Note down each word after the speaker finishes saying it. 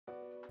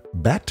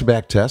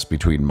Back-to-back tests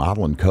between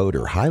model and code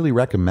are highly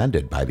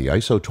recommended by the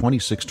ISO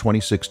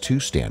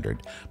 26262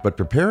 standard, but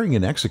preparing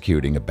and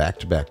executing a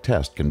back-to-back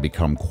test can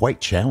become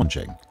quite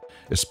challenging,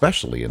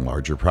 especially in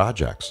larger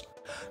projects.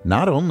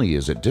 Not only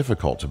is it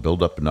difficult to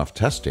build up enough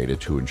test data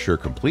to ensure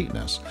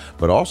completeness,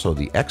 but also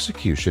the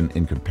execution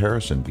in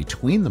comparison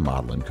between the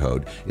model and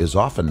code is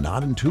often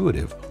not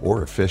intuitive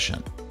or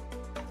efficient.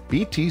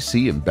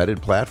 BTC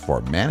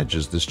EmbeddedPlatform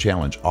manages this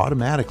challenge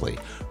automatically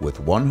with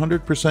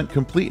 100%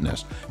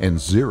 completeness and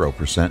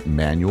 0%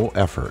 manual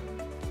effort.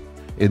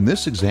 In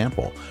this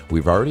example,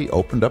 we've already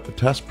opened up a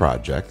test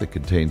project that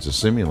contains a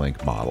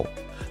Simulink model,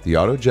 the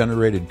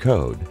auto-generated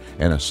code,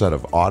 and a set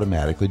of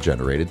automatically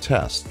generated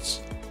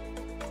tests.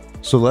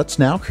 So let's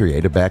now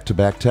create a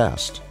back-to-back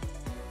test.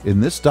 In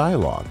this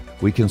dialog,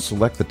 we can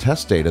select the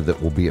test data that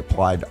will be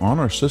applied on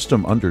our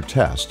system under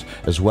test,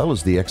 as well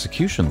as the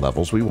execution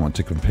levels we want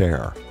to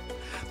compare.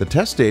 The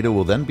test data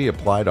will then be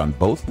applied on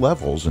both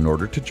levels in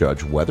order to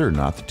judge whether or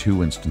not the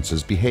two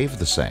instances behave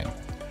the same.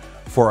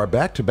 For our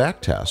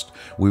back-to-back test,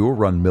 we will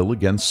run mil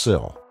against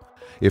sil.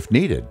 If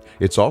needed,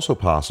 it's also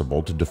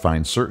possible to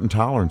define certain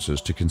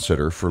tolerances to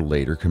consider for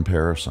later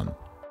comparison.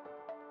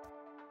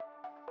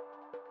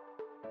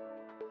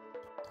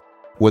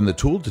 When the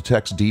tool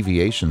detects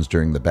deviations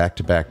during the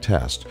back-to-back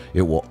test,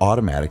 it will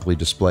automatically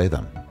display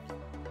them.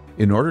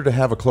 In order to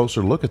have a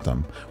closer look at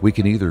them, we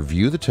can either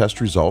view the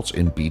test results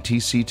in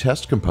BTC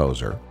Test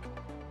Composer,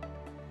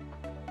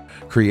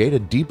 create a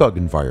debug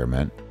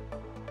environment,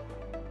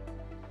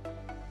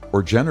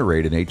 or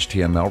generate an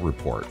HTML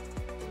report.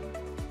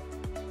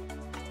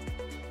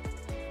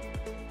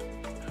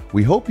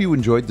 We hope you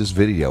enjoyed this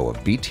video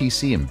of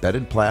BTC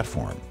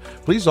EmbeddedPlatform.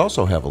 Please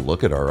also have a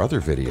look at our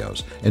other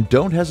videos, and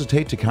don't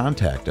hesitate to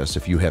contact us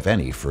if you have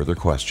any further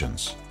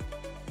questions.